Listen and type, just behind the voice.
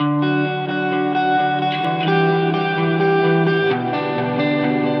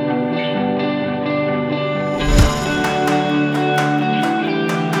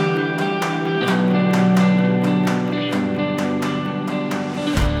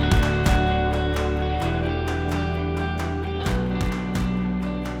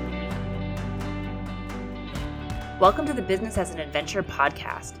Welcome to the Business as an Adventure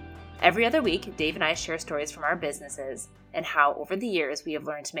podcast. Every other week, Dave and I share stories from our businesses and how, over the years, we have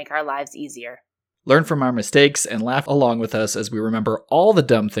learned to make our lives easier. Learn from our mistakes and laugh along with us as we remember all the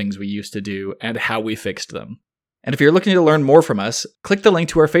dumb things we used to do and how we fixed them. And if you're looking to learn more from us, click the link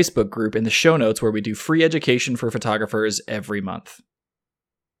to our Facebook group in the show notes where we do free education for photographers every month.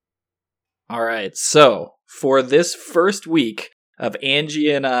 All right, so for this first week of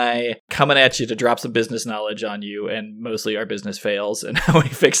Angie and I coming at you to drop some business knowledge on you and mostly our business fails and how we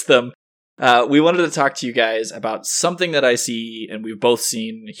fix them, we wanted to talk to you guys about something that I see and we've both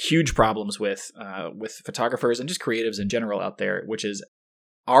seen huge problems with photographers and just creatives in general out there, which is,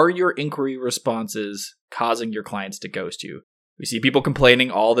 are your inquiry responses causing your clients to ghost you? We see people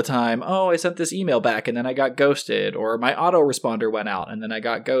complaining all the time, oh, I sent this email back and then I got ghosted, or my autoresponder went out and then I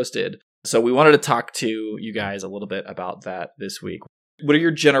got ghosted. So we wanted to talk to you guys a little bit about that this week. What are your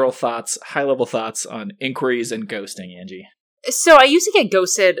general thoughts, high-level thoughts on inquiries and ghosting, Angie? So I used to get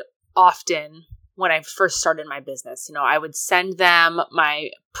ghosted often when I first started my business. You know, I would send them my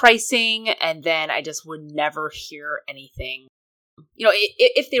pricing and then I just would never hear anything. You know,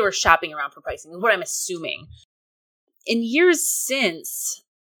 if they were shopping around for pricing, what I'm assuming. In years since,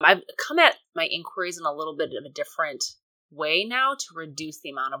 I've come at my inquiries in a little bit of a different way now to reduce the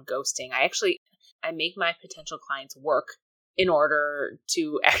amount of ghosting. I make my potential clients work in order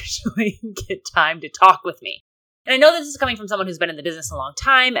to actually get time to talk with me. And I know this is coming from someone who's been in the business a long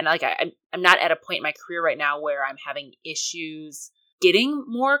time, and I'm not at a point in my career right now where I'm having issues getting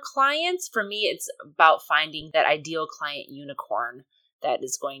more clients. For me, it's about finding that ideal client unicorn that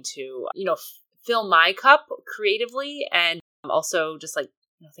is going to, fill my cup creatively and also just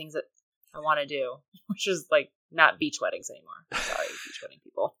things that I want to do, which is not beach weddings anymore. Sorry, beach wedding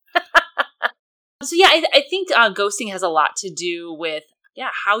people. So yeah, I think ghosting has a lot to do with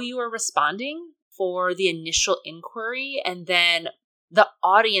how you are responding for the initial inquiry and then the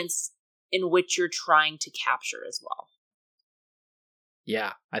audience in which you're trying to capture as well.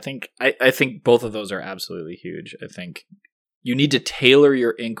 Yeah, I think both of those are absolutely huge. I think you need to tailor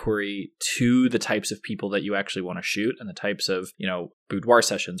your inquiry to the types of people that you actually want to shoot and the types of, boudoir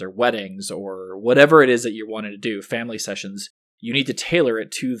sessions or weddings or whatever it is that you're wanting to do, family sessions. You need to tailor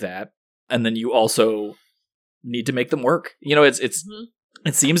it to that. And then you also need to make them work. It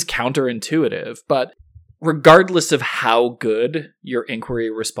seems counterintuitive, but regardless of how good your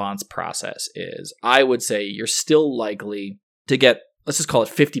inquiry response process is, I would say you're still likely to get, let's just call it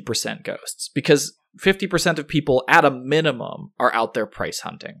 50% ghosts, because 50% of people at a minimum are out there price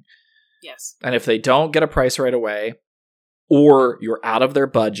hunting. Yes. And if they don't get a price right away, or you're out of their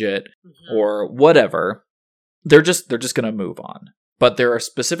budget, or whatever, they're just going to move on. But there are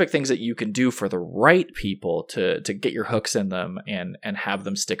specific things that you can do for the right people to get your hooks in them and have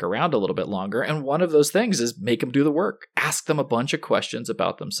them stick around a little bit longer. And one of those things is make them do the work. Ask them a bunch of questions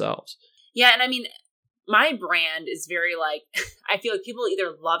about themselves. Yeah, and I mean, my brand is very I feel like people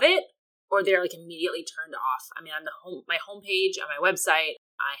either love it or they're immediately turned off. I mean, on my homepage, on my website,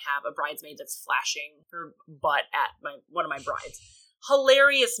 I have a bridesmaid that's flashing her butt at one of my brides.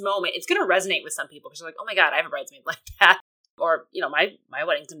 Hilarious moment. It's going to resonate with some people because they're like, oh my God, I have a bridesmaid like that. Or, my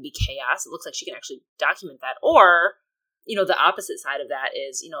wedding's going to be chaos. It looks like she can actually document that. Or, the opposite side of that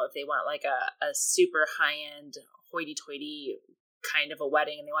is, if they want a super high-end hoity-toity kind of a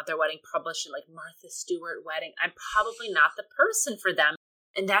wedding and they want their wedding published in Martha Stewart wedding, I'm probably not the person for them.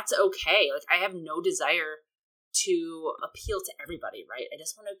 And that's okay. I have no desire to appeal to everybody, right? I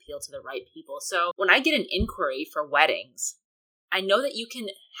just want to appeal to the right people. So when I get an inquiry for weddings, I know that you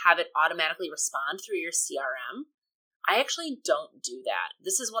can have it automatically respond through your CRM. I actually don't do that.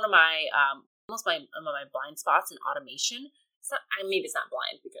 This is one of my almost one of my blind spots in automation. Maybe it's not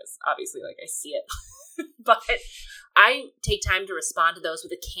blind because obviously I see it, but I take time to respond to those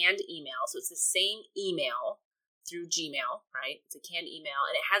with a canned email. So it's the same email through Gmail, right? It's a canned email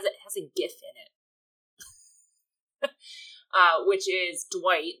and it has a GIF in it, which is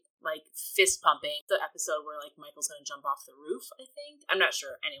Dwight fist pumping the episode where Michael's going to jump off the roof. I think I'm not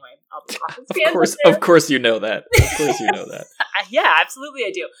sure. Anyway, I'll be of course you know that. Of course you know that. Yeah, absolutely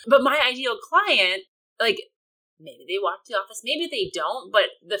I do. But my ideal client, maybe they walk to the office, maybe they don't,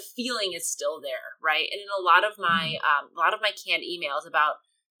 but the feeling is still there, right? And in a lot of my canned emails about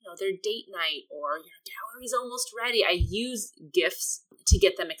their date night or your gallery's almost ready, I use GIFs to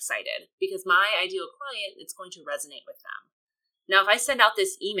get them excited because my ideal client, it's going to resonate with them. Now, if I send out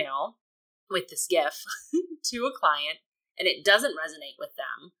this email with this GIF to a client and it doesn't resonate with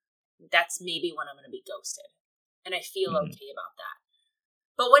them, that's maybe when I'm going to be ghosted. And I feel okay about that.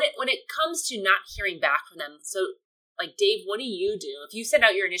 But when it comes to not hearing back from them, so Dave, what do you do? If you send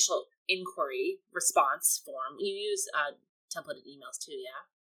out your initial inquiry response form. You use templated emails too,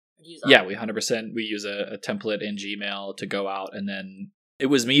 yeah? Or do you use Yeah, we 100%. We use a template in Gmail to go out, and then it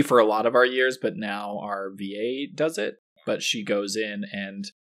was me for a lot of our years, but now our VA does it. But she goes in and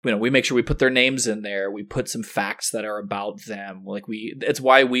we make sure we put their names in there. We put some facts that are about them. It's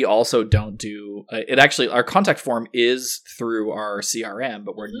why we also don't do it. Actually, our contact form is through our CRM,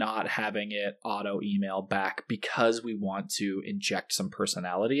 but we're not having it auto email back because we want to inject some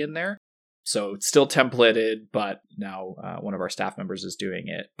personality in there. So it's still templated, but now one of our staff members is doing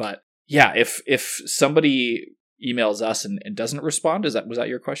it. But yeah, if somebody emails us and doesn't respond, was that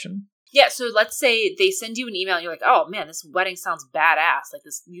your question? Yeah, so let's say they send you an email and you're like, oh man, this wedding sounds badass. Like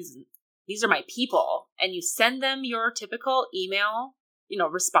these are my people. And you send them your typical email,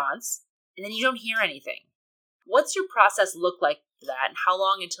 response, and then you don't hear anything. What's your process look like for that? And how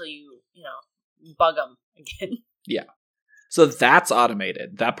long until you bug them again? Yeah. So that's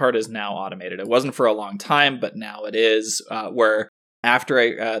automated. That part is now automated. It wasn't for a long time, but now it is, where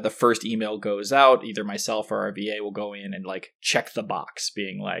after the first email goes out, either myself or our VA will go in and check the box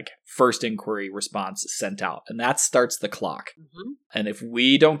being first inquiry response sent out. And that starts the clock. Mm-hmm. And if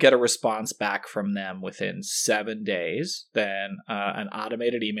we don't get a response back from them within 7 days, then an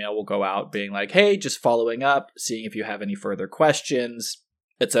automated email will go out being like, hey, just following up, seeing if you have any further questions,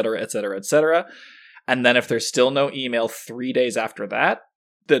 et cetera, et cetera, et cetera. And then if there's still no email 3 days after that,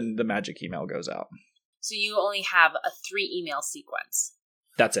 then the magic email goes out. So you only have a 3 email sequence.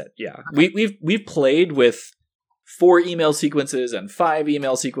 That's it. Yeah. Okay. We've played with 4 email sequences and 5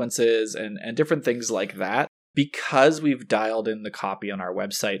 email sequences and different things like that because we've dialed in the copy on our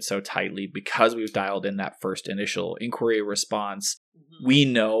website so tightly, because we've dialed in that first initial inquiry response. Mm-hmm. We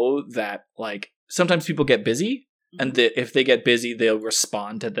know that sometimes people get busy. And if they get busy, they'll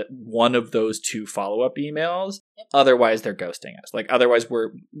respond to one of those 2 follow-up emails. Yep. Otherwise, they're ghosting us. Otherwise,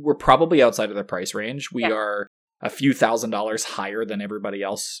 we're probably outside of the price range. We are a few $1,000s higher than everybody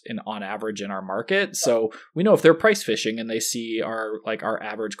else on average in our market. Yep. So we know if they're price fishing and they see our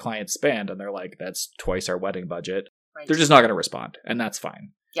average client spend and they're like, that's twice our wedding budget, right, they're just not going to respond, and that's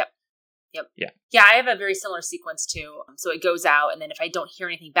fine. Yep. Yeah, I have a very similar sequence too. So it goes out, and then if I don't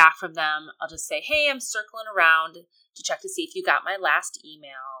hear anything back from them, I'll just say, hey, I'm circling around to check to see if you got my last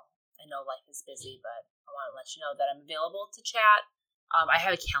email. I know life is busy, but I want to let you know that I'm available to chat. I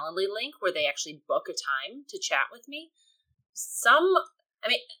have a Calendly link where they actually book a time to chat with me.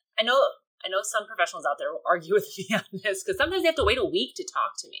 I know some professionals out there will argue with me on this because sometimes they have to wait a week to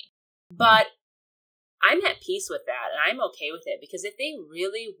talk to me. But I'm at peace with that, and I'm okay with it, because if they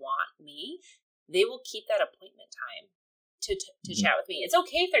really want me, they will keep that appointment time to chat with me. It's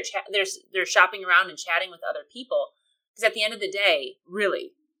okay if they're shopping around and chatting with other people, because at the end of the day,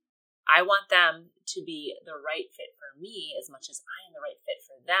 really, I want them to be the right fit for me as much as I am the right fit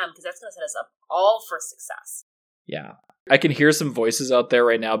for them, because that's going to set us up all for success. Yeah. I can hear some voices out there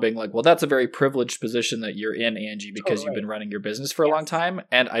right now being like, well, that's a very privileged position that you're in, Angie, because you've been running your business for a long time.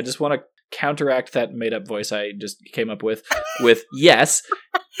 And I just want to counteract that made up voice I just came up with yes,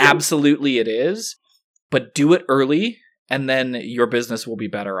 absolutely it is, but do it early and then your business will be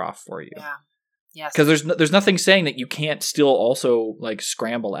better off for you. Yeah. Yes. Because there's nothing saying that you can't still also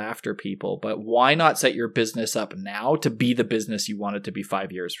scramble after people, but why not set your business up now to be the business you want it to be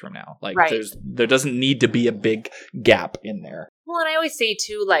 5 years from now? Right. There doesn't need to be a big gap in there. Well, and I always say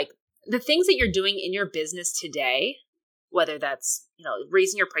too, the things that you're doing in your business today, whether that's,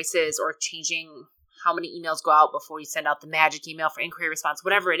 raising your prices or changing how many emails go out before you send out the magic email for inquiry response,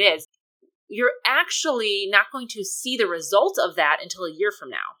 whatever it is, you're actually not going to see the result of that until a year from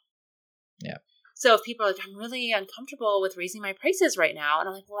now. Yeah. So if people are like, I'm really uncomfortable with raising my prices right now, and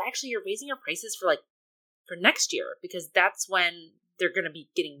I'm like, well, actually, you're raising your prices for next year, because that's when they're going to be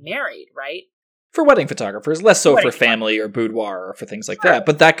getting married, right? For wedding photographers, less so for family or boudoir or for things like that.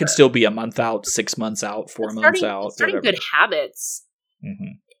 But that could still be a month out, 6 months out, 4 months out. Starting good habits,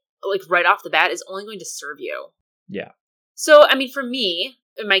 right off the bat, is only going to serve you. Yeah. So, for me,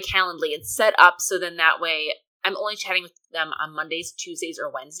 in my Calendly, it's set up so then that way I'm only chatting with them on Mondays, Tuesdays,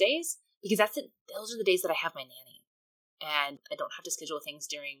 or Wednesdays, because those are the days that I have my nanny. And I don't have to schedule things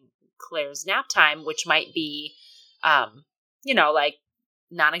during Claire's nap time, which might be,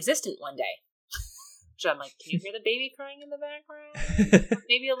 non-existent one day. So I'm like, can you hear the baby crying in the background?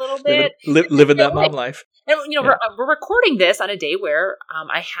 Maybe a little bit. Living that mom life. And we're recording this on a day where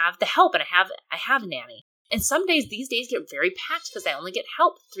I have the help, and I have a nanny. And some days, these days get very packed because I only get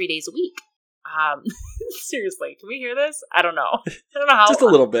help 3 days a week. Seriously, can we hear this? I don't know. I don't know how. Just a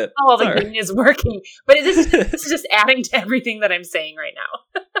little bit. How all the union is working, but this is just adding to everything that I'm saying right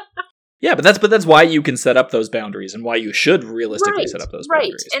now. Yeah, but that's why you can set up those boundaries and why you should realistically set up those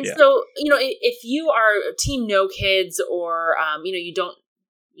boundaries. And so, if you are team no kids or, you don't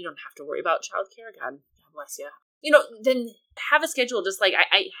have to worry about childcare, God bless you, then have a schedule just like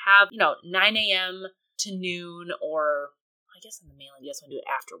I have, 9 a.m. to noon, or I guess on the mainland, you just want to do it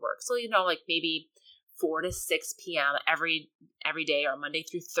after work. So, like maybe 4 to 6 p.m. every day, or Monday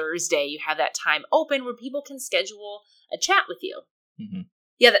through Thursday, you have that time open where people can schedule a chat with you. Mm-hmm.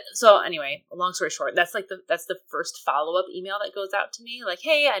 Yeah. So anyway, long story short, that's the first follow-up email that goes out to me. Like,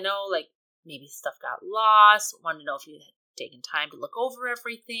 hey, I know like maybe stuff got lost. Wanted to know if you had taken time to look over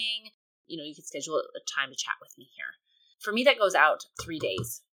everything. You could schedule a time to chat with me here. For me, that goes out 3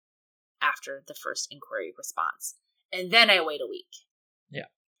 days after the first inquiry response. And then I wait a week. Yeah.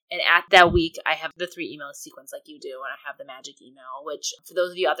 And at that week, I have the 3 email sequence like you do, and I have the magic email, which for those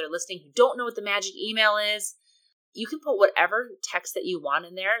of you out there listening who don't know what the magic email is, you can put whatever text that you want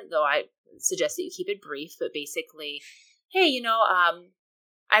in there, though I suggest that you keep it brief, but basically, hey,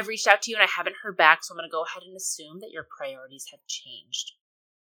 I've reached out to you and I haven't heard back, so I'm going to go ahead and assume that your priorities have changed.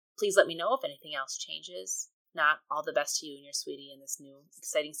 Please let me know if anything else changes. Not all the best to you and your sweetie in this new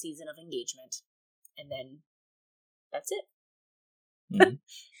exciting season of engagement. And then that's it. Mm-hmm.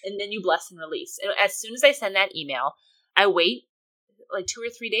 And then you bless and release. And as soon as I send that email, I wait like 2 or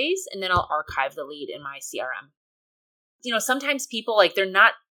 3 days, and then I'll archive the lead in my CRM. Sometimes people maybe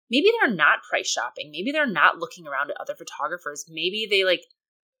they're not price shopping. Maybe they're not looking around at other photographers. Maybe they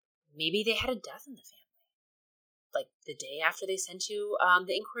had a death in the family, like the day after they sent you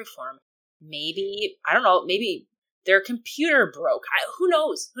the inquiry form. Maybe, I don't know, maybe their computer broke. Who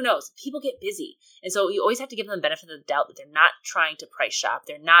knows? People get busy. And so you always have to give them the benefit of the doubt that they're not trying to price shop.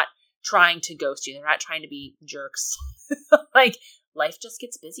 They're not trying to ghost you. They're not trying to be jerks. Like, life just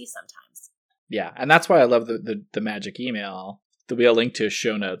gets busy sometimes. Yeah, and that's why I love the magic email. There'll be a link to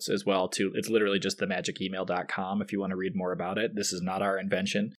show notes as well, too. It's literally just themagicemail.com if you want to read more about it. This is not our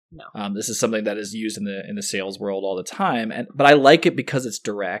invention. No. This is something that is used in the sales world all the time. But I like it because it's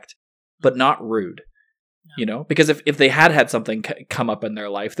direct, but not rude. No. Because if they had something come up in their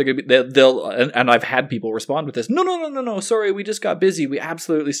life, they're gonna be they'll and I've had people respond with this. No, sorry, we just got busy. We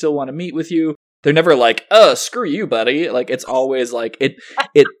absolutely still want to meet with you. They're never like, screw you, buddy. Like, it's always like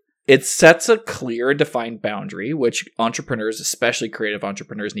it sets a clear and defined boundary, which entrepreneurs, especially creative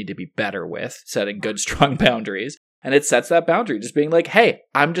entrepreneurs, need to be better with, setting good, strong boundaries. And it sets that boundary, just being like, hey,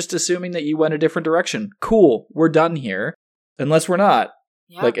 I'm just assuming that you went a different direction. Cool, we're done here. Unless we're not.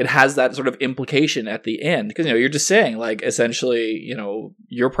 Yeah. Like, it has that sort of implication at the end. Because, you're just saying, like, essentially,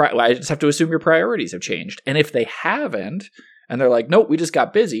 I just have to assume your priorities have changed. And if they haven't, and they're like, nope, we just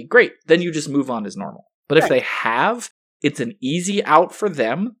got busy, great. Then you just move on as normal. But if they have, it's an easy out for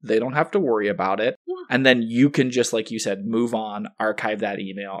them. They don't have to worry about it. Yeah. And then you can just, like you said, move on, archive that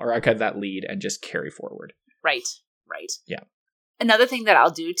email or archive that lead and just carry forward. Right. Yeah. Another thing that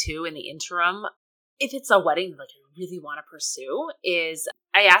I'll do too in the interim, if it's a wedding that I really want to pursue, is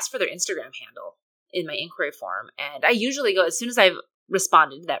I ask for their Instagram handle in my inquiry form. And I usually go, as soon as I've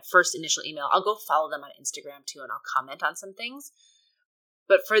responded to that first initial email, I'll go follow them on Instagram too, and I'll comment on some things.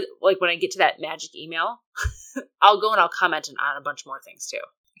 But for when I get to that magic email, I'll go and I'll comment on a bunch more things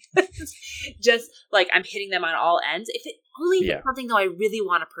too. Just like I'm hitting them on all ends. If it's something though I really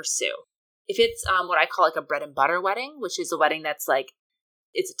want to pursue. If it's what I call like a bread and butter wedding, which is a wedding that's like,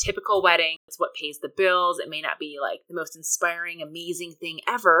 it's a typical wedding. It's what pays the bills. It may not be like the most inspiring, amazing thing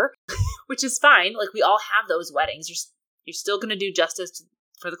ever, which is fine. Like, we all have those weddings. You're still going to do justice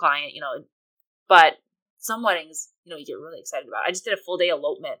for the client, but some weddings, you get really excited about. I just did a full day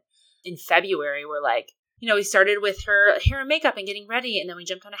elopement in February where we started with her hair and makeup and getting ready. And then we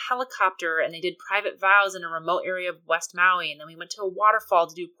jumped on a helicopter and they did private vows in a remote area of West Maui. And then we went to a waterfall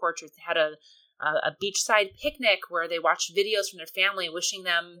to do portraits. They had a beachside picnic where they watched videos from their family wishing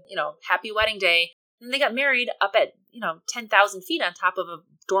them, happy wedding day. And they got married up at, 10,000 feet on top of a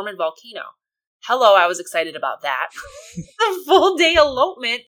dormant volcano. Hello, I was excited about that. A full day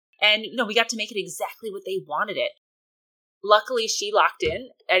elopement. And, we got to make it exactly what they wanted it. Luckily, she locked in.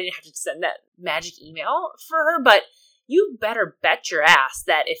 I didn't have to send that magic email for her, but you better bet your ass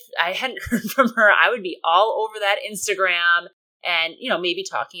that if I hadn't heard from her, I would be all over that Instagram and, maybe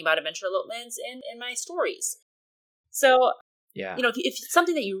talking about adventure elopements in my stories. So, yeah, if it's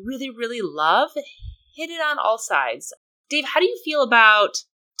something that you really, really love, hit it on all sides. Dave, how do you feel about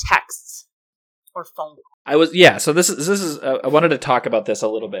texts or phone calls? So this is I wanted to talk about this a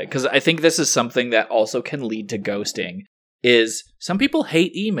little bit because I think this is something that also can lead to ghosting. Is some people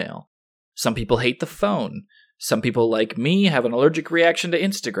hate email. Some people hate the phone. Some people, like me, have an allergic reaction to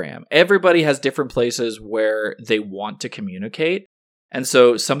Instagram. Everybody has different places where they want to communicate. And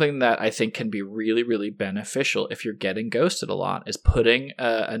so something that I think can be really, really beneficial if you're getting ghosted a lot is putting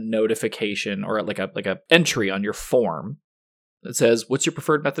a notification or like a entry on your form that says, what's your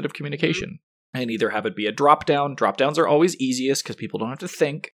preferred method of communication? And either have it be a drop down. Drop downs are always easiest because people don't have to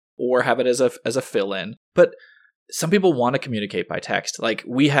think, or have it as a fill in. But some people want to communicate by text. Like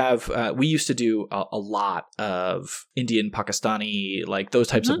we used to do a lot of Indian, Pakistani, like those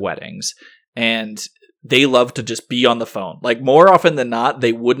types of weddings. And they love to just be on the phone. Like more often than not,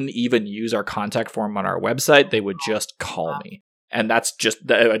 they wouldn't even use our contact form on our website. They would just call me. And that's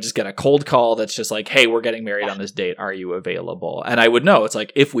I just get a cold call that's just like, hey, we're getting married on this date. Are you available? And I would know. It's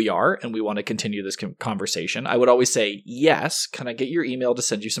like, if we are and we want to continue this conversation, I would always say, yes, can I get your email to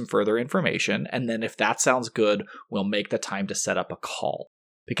send you some further information? And then if that sounds good, we'll make the time to set up a call.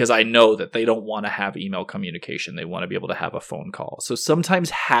 Because I know that they don't want to have email communication. They want to be able to have a phone call. So sometimes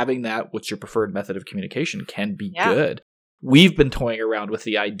having that, what's your preferred method of communication, can be good. We've been toying around with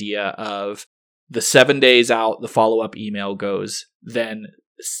the idea of the 7 days out, the follow-up email goes. Then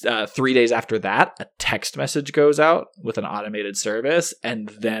 3 days after that, a text message goes out with an automated service. And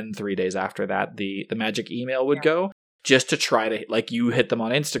then 3 days after that, the magic email would go. Just to try to, like, you hit them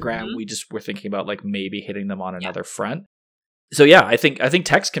on Instagram. We just were thinking about like maybe hitting them on another front. So yeah, I think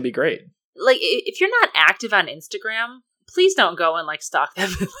text can be great. Like, if you're not active on Instagram, please don't go and like stalk them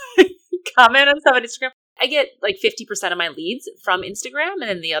and comment on stuff on Instagram. I get like 50% of my leads from Instagram, and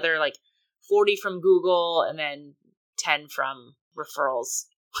then the other like 40 from Google, and then 10 from referrals,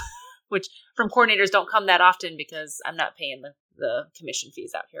 which from coordinators don't come that often because I'm not paying the commission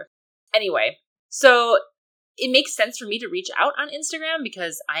fees out here. Anyway, so it makes sense for me to reach out on Instagram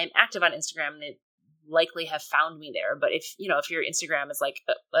because I am active on Instagram and it likely have found me there. But if your Instagram is like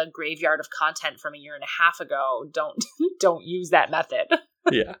a graveyard of content from a year and a half ago, don't use that method.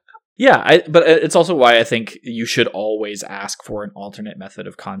 Yeah, but it's also why I think you should always ask for an alternate method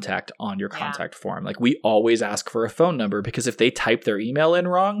of contact on your contact form. Like we always ask for a phone number because if they type their email in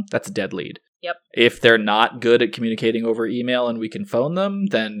wrong, that's a dead lead. Yep. If they're not good at communicating over email and we can phone them,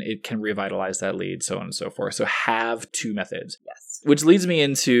 then it can revitalize that lead, so on and so forth. So have two methods. Yes. Which leads me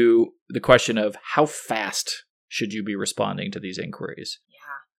into the question of how fast should you be responding to these inquiries?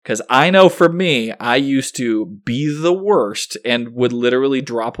 Because I know for me, I used to be the worst and would literally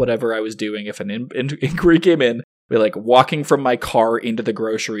drop whatever I was doing if an inquiry came in. Be like walking from my car into the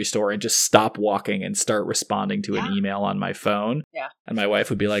grocery store and just stop walking and start responding to an email on my phone. Yeah. And my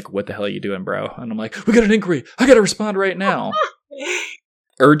wife would be like, what the hell are you doing, bro? And I'm like, we got an inquiry. I got to respond right now.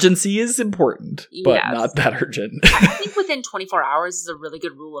 Urgency is important, but not that urgent. I think within 24 hours is a really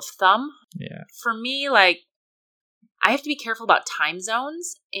good rule of thumb. Yeah. For me, like, I have to be careful about time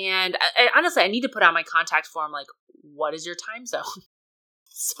zones. And honestly, I need to put on my contact form, like, what is your time zone?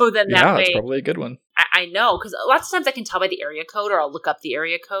 So then that way... that's probably a good one. I know, because lots of times I can tell by the area code or I'll look up the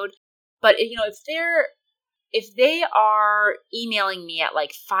area code. But, if they are emailing me at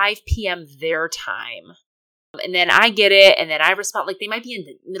like 5 p.m. their time, and then I get it, and then I respond, like they might be in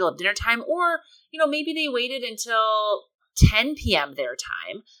the middle of dinner time, or, maybe they waited until 10 p.m. their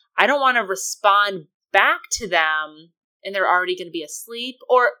time. I don't want to respond back to them and they're already going to be asleep.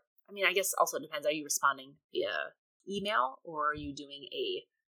 Or, I guess also it depends. Are you responding via email or are you doing a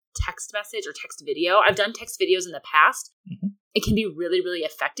text message or text video? I've done text videos in the past. Mm-hmm. It can be really, really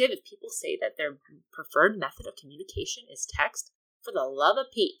effective. If people say that their preferred method of communication is text, for the love of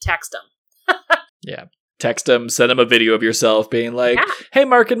Pete, text them. Yeah. Text them, send them a video of yourself being like, hey,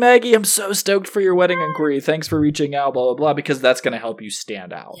 Mark and Maggie, I'm so stoked for your wedding inquiry. Thanks for reaching out, blah, blah, blah, because that's going to help you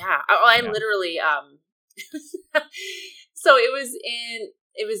stand out. Yeah. I literally, so it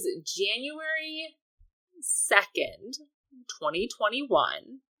was January 2nd, 2021,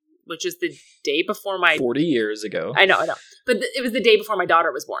 which is the day before 40 years ago. I know. But it was the day before my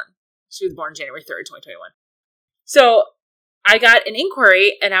daughter was born. She was born January 3rd, 2021. So I got an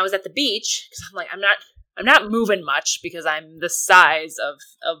inquiry and I was at the beach because I'm like, I'm not moving much because I'm the size of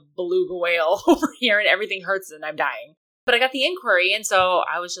a beluga whale over here and everything hurts and I'm dying. But I got the inquiry, and so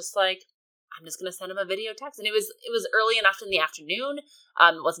I was just like, I'm just going to send him a video text. And it was early enough in the afternoon.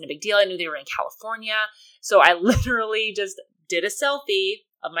 It wasn't a big deal. I knew they were in California. So I literally just did a selfie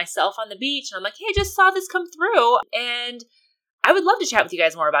of myself on the beach. And I'm like, hey, I just saw this come through. And I would love to chat with you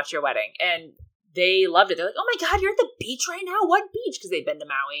guys more about your wedding. And they loved it. They're like, oh my God, you're at the beach right now? What beach? Because they've been to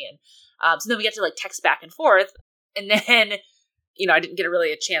Maui. And so then we got to like text back and forth. And then, I didn't get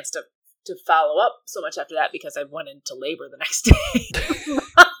a chance to follow up so much after that because I went into labor the next day.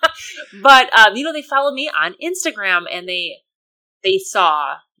 But, they followed me on Instagram and they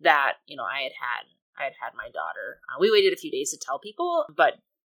saw that, I had had my daughter. We waited a few days to tell people, but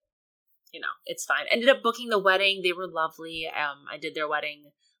it's fine. Ended up booking the wedding. They were lovely. I did their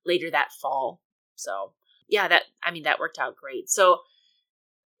wedding later that fall. So yeah, that worked out great. So,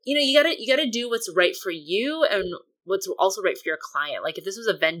 you gotta do what's right for you and what's also right for your client. Like if this was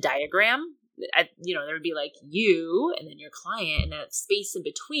a Venn diagram, there would be like you and then your client, and that space in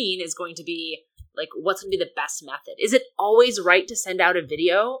between is going to be like, what's going to be the best method? Is it always right to send out a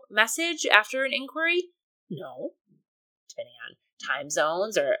video message after an inquiry? No, depending on time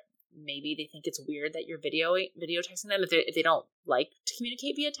zones, or maybe they think it's weird that you're video texting them if they don't like to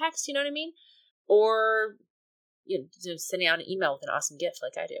communicate via text. You know what I mean? Or just sending out an email with an awesome gift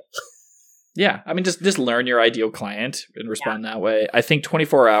like I do. Yeah, I mean, just learn your ideal client and respond that way. I think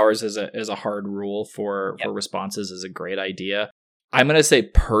 24 hours is a hard rule for responses is a great idea. I'm going to say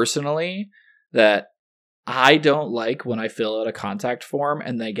personally that I don't like when I fill out a contact form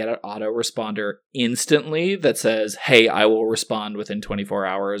and they get an autoresponder instantly that says, hey, I will respond within 24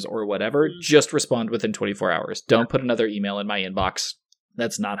 hours or whatever. Mm-hmm. Just respond within 24 hours. Don't put another email in my inbox.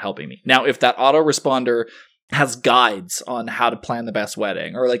 That's not helping me. Now, if that autoresponder has guides on how to plan the best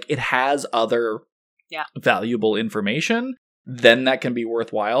wedding, or like it has other valuable information, then that can be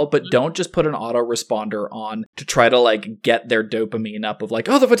worthwhile. But don't just put an autoresponder on to try to like get their dopamine up of like,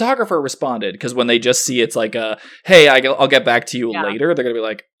 oh, the photographer responded. Because when they just see it's like hey, I'll get back to you later, they're going to be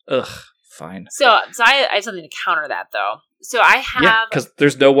like, ugh, fine. So I have something to counter that though. So I have... because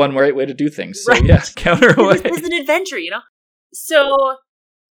there's no one right way to do things. So counter away. It's an adventure, So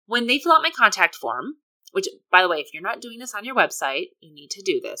when they fill out my contact form, which, by the way, if you're not doing this on your website, you need to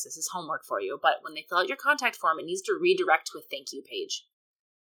do this. This is homework for you. But when they fill out your contact form, it needs to redirect to a thank you page.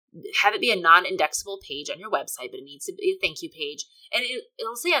 Have it be a non-indexable page on your website, but it needs to be a thank you page. And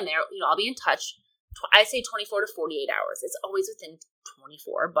it'll say on there, I'll be in touch. I say 24 to 48 hours. It's always within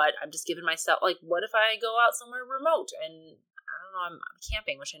 24, but I'm just giving myself, like, what if I go out somewhere remote and, I don't know, I'm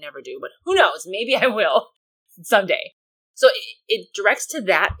camping, which I never do, but who knows? Maybe I will someday. So it directs to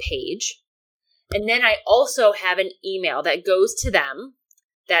that page. And then I also have an email that goes to them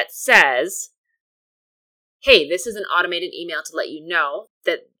that says, hey, this is an automated email to let you know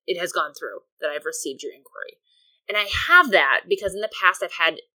that it has gone through, that I've received your inquiry. And I have that because in the past I've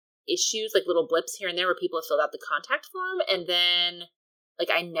had issues, like little blips here and there where people have filled out the contact form and then like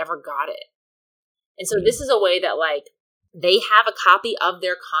I never got it. And so this is a way that like they have a copy of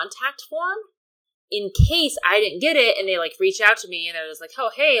their contact form in case I didn't get it and they like reach out to me and they're just like,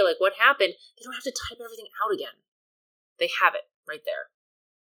 oh, hey, like what happened? They don't have to type everything out again. They have it right there.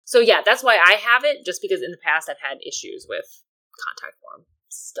 So yeah, that's why I have it, just because in the past I've had issues with contact form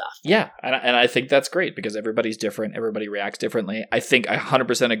stuff. Yeah, and I think that's great because everybody's different. Everybody reacts differently. I think I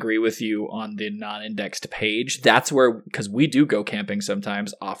 100% agree with you on the non-indexed page. That's where, because we do go camping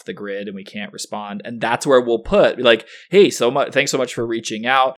sometimes off the grid and we can't respond. And that's where we'll put like, hey, thanks so much for reaching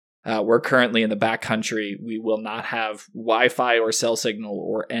out. We're currently in the backcountry. We will not have Wi-Fi or cell signal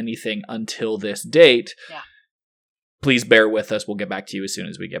or anything until this date. Yeah. Please bear with us. We'll get back to you as soon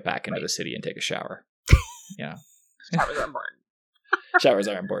as we get back into the city and take a shower. Yeah. Showers are important. Showers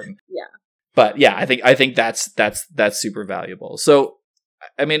are important. Yeah. But yeah, I think that's super valuable. So,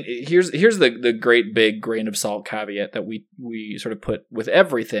 I mean, here's the great big grain of salt caveat that we sort of put with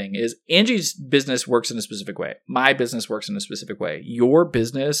everything is Angie's business works in a specific way. My business works in a specific way. Your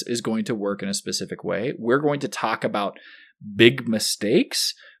business is going to work in a specific way. We're going to talk about big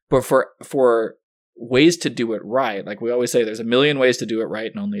mistakes, but for ways to do it right. Like we always say, there's a million ways to do it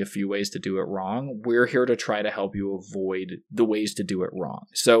right and only a few ways to do it wrong. We're here to try to help you avoid the ways to do it wrong.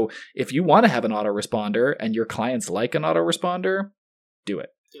 So if you want to have an autoresponder and your clients like an autoresponder, do it.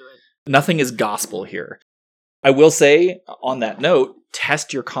 Nothing is gospel here. I will say on that note,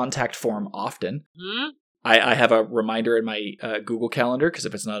 test your contact form often. Mm-hmm. I have a reminder in my Google Calendar, because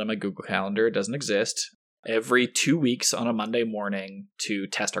if it's not in my Google Calendar, it doesn't exist. Every 2 weeks on a Monday morning to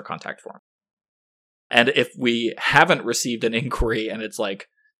test our contact form. And if we haven't received an inquiry and it's like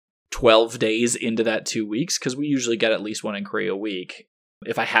 12 days into that 2 weeks, because we usually get at least one inquiry a week,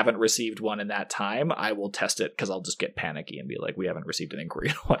 if I haven't received one in that time, I will test it because I'll just get panicky and be like, we haven't received an inquiry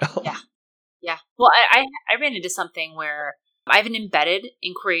in a while. Yeah. Yeah. Well, I ran into something where I have an embedded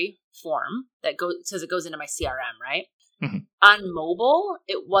inquiry form that says it goes into my CRM, right? Mm-hmm. On mobile,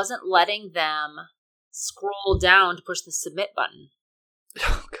 it wasn't letting them scroll down to push the submit button.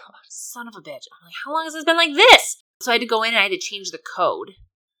 Oh, God. Son of a bitch. I'm like, how long has this been like this? So I had to go in and I had to change the code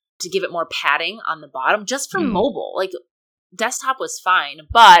to give it more padding on the bottom just for mobile. Like, desktop was fine,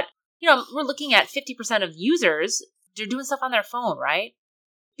 but, we're looking at 50% of users, they're doing stuff on their phone, right?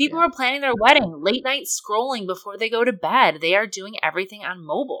 People are planning their wedding, late night scrolling before they go to bed. They are doing everything on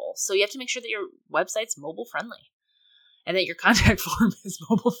mobile. So you have to make sure that your website's mobile friendly. and that your contact form is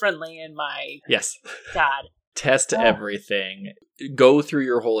mobile friendly. And my Yes. God. Test everything. Go through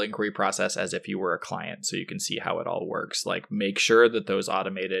your whole inquiry process as if you were a client so you can see how it all works. Like, make sure that those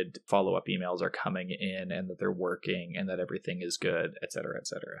automated follow-up emails are coming in and that they're working and that everything is good, et cetera, et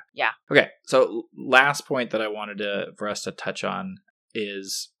cetera. Yeah. Okay, so last point that I wanted for us to touch on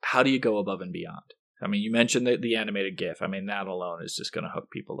is, how do you go above and beyond? I mean, you mentioned the animated GIF. I mean, that alone is just going to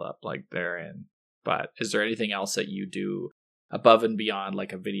hook people up, like they're in. But is there anything else that you do above and beyond,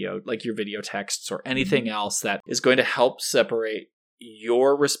 like a video, like your video texts or anything else that is going to help separate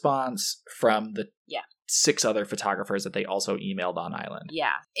your response from the 6 other photographers that they also emailed on Island?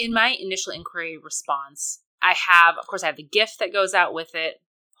 Yeah. In my initial inquiry response, I have the GIF that goes out with it,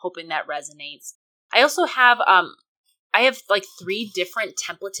 hoping that resonates. I also have, I have like 3 different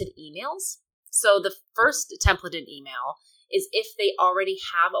templated emails. So the first templated email is if they already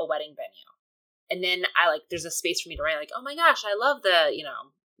have a wedding venue. And then there's a space for me to write like, oh my gosh, I love the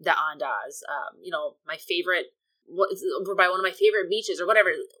Andaz, my favorite, over by one of my favorite beaches or whatever,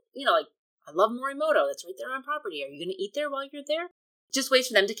 I love Morimoto. That's right there on property. Are you going to eat there while you're there? Just ways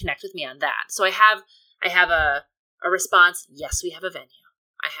for them to connect with me on that. So I have a response. Yes, we have a venue.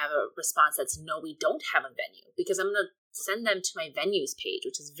 I have a response that's no, we don't have a venue, because I'm going to send them to my venues page,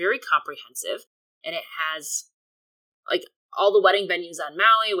 which is very comprehensive. And it has like all the wedding venues on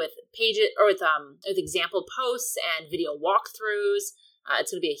Maui with pages or with example posts and video walkthroughs.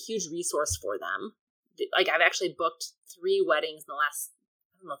 It's going to be a huge resource for them. Like, I've actually booked 3 weddings in the last,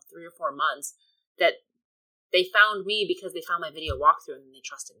 3 or 4 months that they found me because they found my video walkthrough and they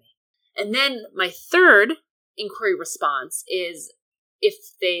trusted me. And then my third inquiry response is if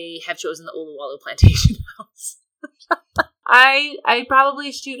they have chosen the Uluwatu Plantation House. I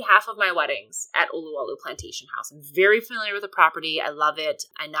probably shoot half of my weddings at Uluwatu Plantation House. I'm very familiar with the property. I love it.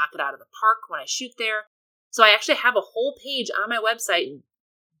 I knock it out of the park when I shoot there. So I actually have a whole page on my website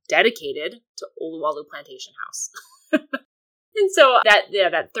dedicated to Uluwatu Plantation House. And so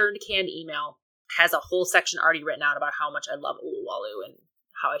that third canned email has a whole section already written out about how much I love Uluwatu and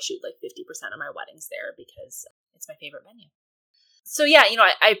how I shoot like 50% of my weddings there because it's my favorite venue. So yeah,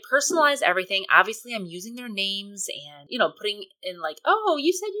 I personalize everything. Obviously, I'm using their names and, putting in like, oh,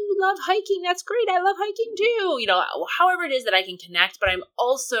 you said you love hiking. That's great. I love hiking too. However it is that I can connect, but I'm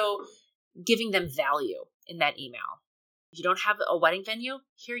also giving them value in that email. If you don't have a wedding venue,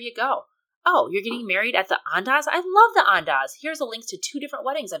 here you go. Oh, you're getting married at the Andaz? I love the Andaz. Here's a link to 2 different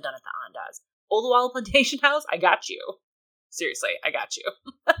weddings I've done at the Andaz. Uluwatu Plantation House, I got you. Seriously, I got you.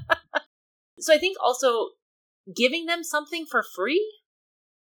 So I think also giving them something for free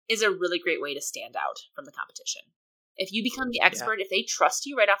is a really great way to stand out from the competition. If you become the expert, if they trust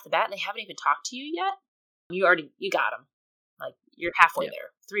you right off the bat and they haven't even talked to you yet, you got them. Like, you're halfway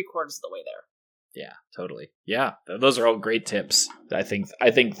there, 3/4 of the way there. Yeah, totally. Yeah, those are all great tips. I think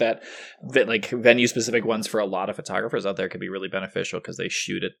that like venue specific ones for a lot of photographers out there could be really beneficial because they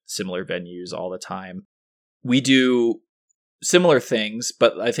shoot at similar venues all the time. We do similar things,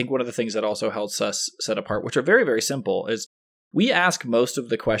 but I think one of the things that also helps us set apart, which are very, very simple, is we ask most of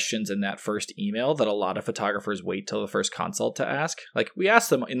the questions in that first email that a lot of photographers wait till the first consult to ask. Like, we ask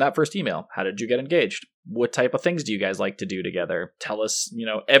them in that first email, how did you get engaged? What type of things do you guys like to do together? Tell us,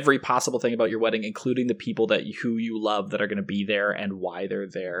 every possible thing about your wedding, including the people who you love that are going to be there and why they're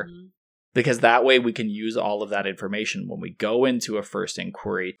there. Mm-hmm. Because that way we can use all of that information when we go into a first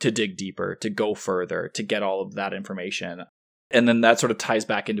inquiry to dig deeper, to go further, to get all of that information. And then that sort of ties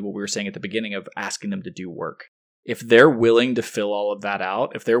back into what we were saying at the beginning of asking them to do work. If they're willing to fill all of that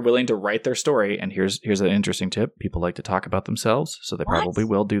out, if they're willing to write their story, and here's an interesting tip. People like to talk about themselves, so they probably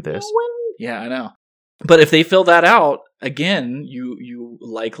will do this. No way. Yeah, I know. But if they fill that out, again, you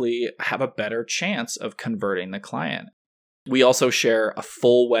likely have a better chance of converting the client. We also share a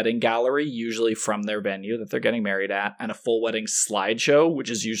full wedding gallery, usually from their venue that they're getting married at, and a full wedding slideshow, which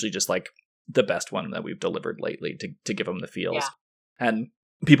is usually just like the best one that we've delivered lately to give them the feels. Yeah. And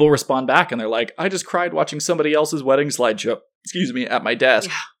people respond back and they're like, I just cried watching somebody else's wedding slideshow, at my desk.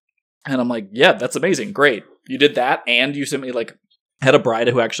 Yeah. And I'm like, yeah, that's amazing. Great. You did that. And you sent me had a bride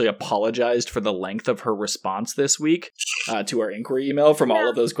who actually apologized for the length of her response this week to our inquiry email from all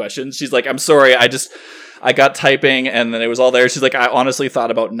of those questions. She's like, I'm sorry. I got typing and then it was all there. She's like, I honestly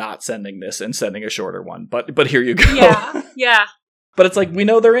thought about not sending this and sending a shorter one, but here you go. Yeah. Yeah. But it's like, we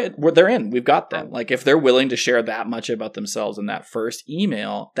know they're in. We've got them. Like, if they're willing to share that much about themselves in that first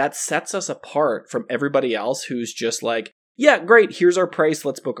email, that sets us apart from everybody else who's just like, yeah, great, here's our price,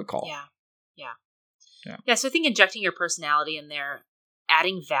 let's book a call. Yeah, so I think injecting your personality in there,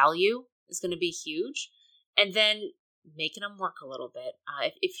 adding value is going to be huge. And then making them work a little bit.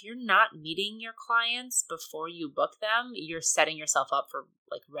 If you're not meeting your clients before you book them, you're setting yourself up for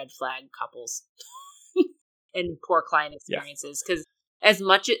like red flag couples and poor client experiences. Because as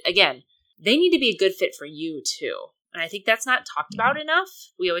much, again, they need to be a good fit for you too. And I think that's not talked about enough.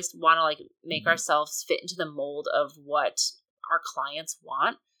 We always want to like make ourselves fit into the mold of what our clients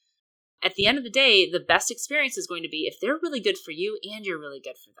want. At the end of the day, the best experience is going to be if they're really good for you and you're really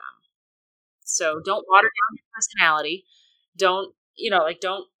good for them. So don't water down your personality. Don't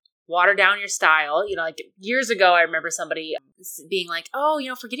water down your style. Like years ago, I remember somebody being like, oh,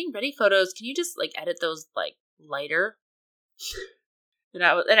 for getting ready photos, can you just like edit those like lighter? And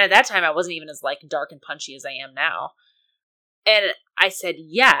at that time, I wasn't even as like dark and punchy as I am now. And I said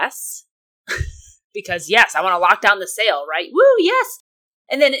yes, because yes, I want to lock down the sale, right? Woo, yes.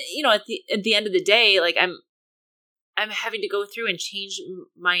 And then, at the end of the day, like I'm having to go through and change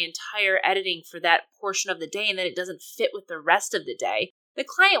my entire editing for that portion of the day, and then it doesn't fit with the rest of the day. The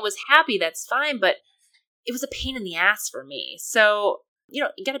client was happy, that's fine, but it was a pain in the ass for me. So, you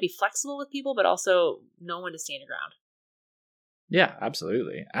got to be flexible with people, but also know when to stand your ground. Yeah,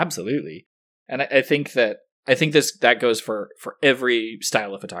 absolutely. Absolutely. And I think that goes for every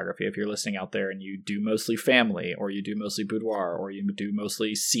style of photography. If you're listening out there and you do mostly family, or you do mostly boudoir, or you do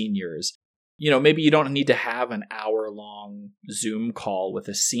mostly seniors, maybe you don't need to have an hour-long Zoom call with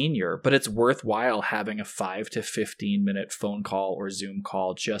a senior, but it's worthwhile having a 5 to 15-minute phone call or Zoom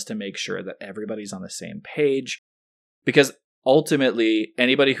call just to make sure that everybody's on the same page. Because ultimately,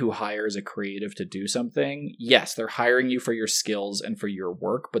 anybody who hires a creative to do something, yes, they're hiring you for your skills and for your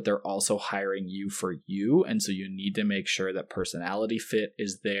work, but they're also hiring you for you. And so you need to make sure that personality fit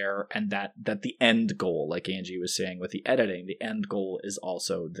is there, and that the end goal, like Angie was saying with the editing, the end goal is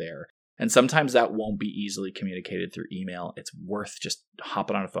also there. And sometimes that won't be easily communicated through email. It's worth just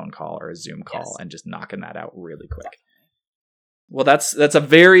hopping on a phone call or a Zoom call and just knocking that out really quick. Well, that's a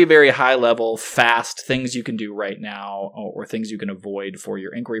very, very high level, fast things you can do right now, or things you can avoid for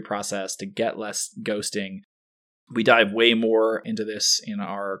your inquiry process to get less ghosting. We dive way more into this in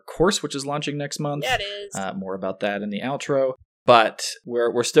our course, which is launching next month. Yeah, it is. More about that in the outro. But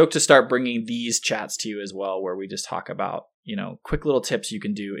we're stoked to start bringing these chats to you as well, where we just talk about, quick little tips you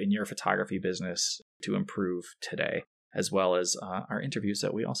can do in your photography business to improve today, as well as our interviews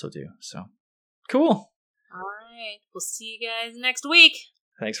that we also do. So, cool. All right. We'll see you guys next week.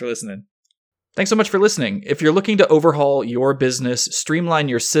 Thanks for listening. Thanks so much for listening. If you're looking to overhaul your business, streamline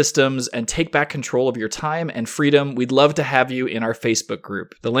your systems, and take back control of your time and freedom, we'd love to have you in our Facebook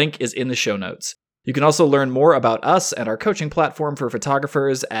group. The link is in the show notes. You can also learn more about us and our coaching platform for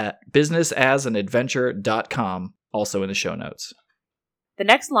photographers at businessasanadventure.com, also in the show notes. The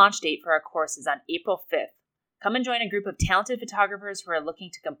next launch date for our course is on April 5th. Come and join a group of talented photographers who are looking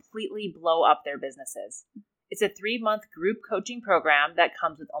to completely blow up their businesses. It's a 3-month group coaching program that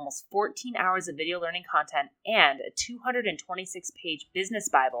comes with almost 14 hours of video learning content and a 226-page business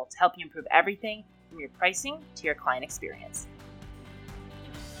Bible to help you improve everything from your pricing to your client experience.